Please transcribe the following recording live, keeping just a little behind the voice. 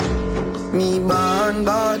Me born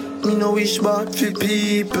bad, me no wish bad for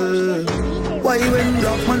people. Why when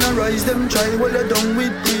black man arise, them try while you done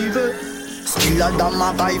with evil? Still a damn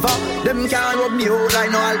MacGyver, them can't rub me out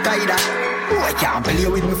like no Al-Qaeda. Oh, I can't play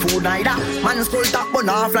with me food neither. Man skull top burn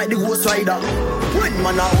off like the Ghost Rider. When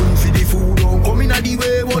man a hunt for the food, don't come in a the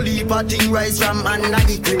way. Whole heap of thing rise from under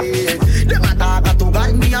the clay. Them a talk to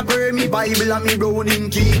God, me a pray, me Bible and me browning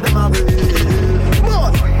keep them away.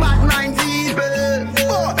 But bad mind people,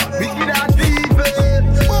 but wicked ass people,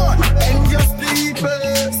 but unjust people,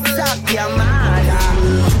 stop your mother.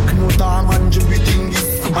 I know that man do everything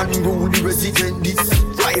this, unruly resident this.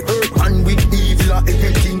 Right earth man with evil and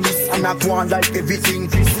everything this, and I want like everything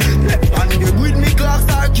this. Left hand them with me clocks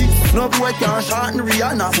are kids. No boy can shorten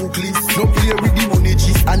Rihanna book list. No play with the money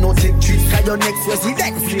cheese, and no take trips. Cause your next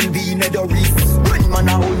resident will be in the wrist. When man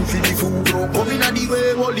a hunt for the food, don't come in a the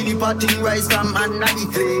way. Holy the party rise from under the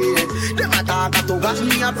clay. Them a talk to God,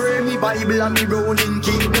 me a pray, me Bible and me browning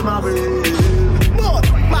keep them away. But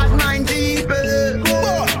bad mind people,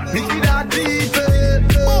 but wicked ass people,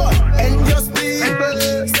 but unjust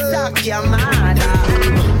people, suck your mother.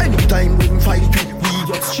 Anytime when fight we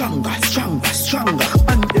get stronger, stronger, stronger.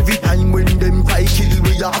 And every time when them fight kill,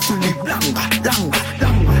 we have to live longer, longer,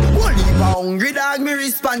 longer. Only hungry dog me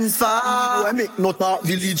response for. I make no talk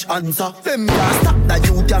village answer. Them can't stop the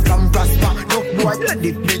youth from prosper. No boy let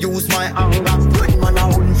it me use my anger. When man a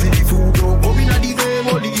hunt for the food, don't come in a the way.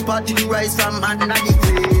 Only party rise from under the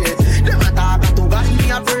clay. Them a talk to God, me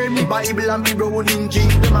a pray, me Bible and me browning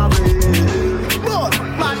keep them away. But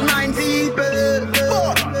bad mind people,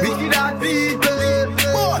 but wicked ass people,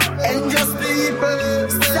 but unjust people,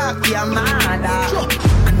 suck your mother.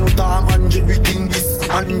 I know that man do everything this,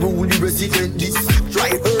 unruly resident this. Try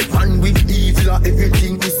earth man with evil and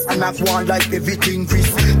everything this, and I've won like everything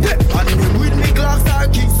Chris. Left hand them with me glass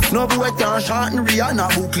are kids. No boy can shorten Rihanna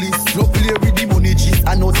book list. No play with the money cheese,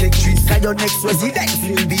 and no take trees. Cause your next resident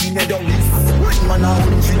will be in the wrist. When man a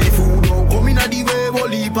hunt for the food, don't come in a the way. Whole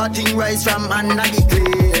heap of thing rise from under the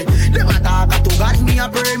clay. Them a talk to God, me a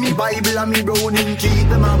pray, me Bible and me browning keep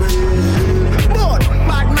them away. But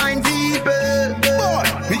bad mind people, but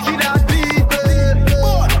wicked ass people,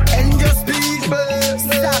 but unjust people,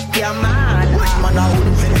 stop your mother. When man a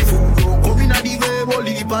hunt for the food, don't come in a the way. Whole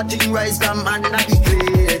heap of thing rise from under the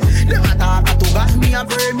clay. Them a talk to God, me a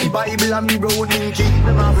pray, me Bible and me browning keep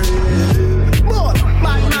them away.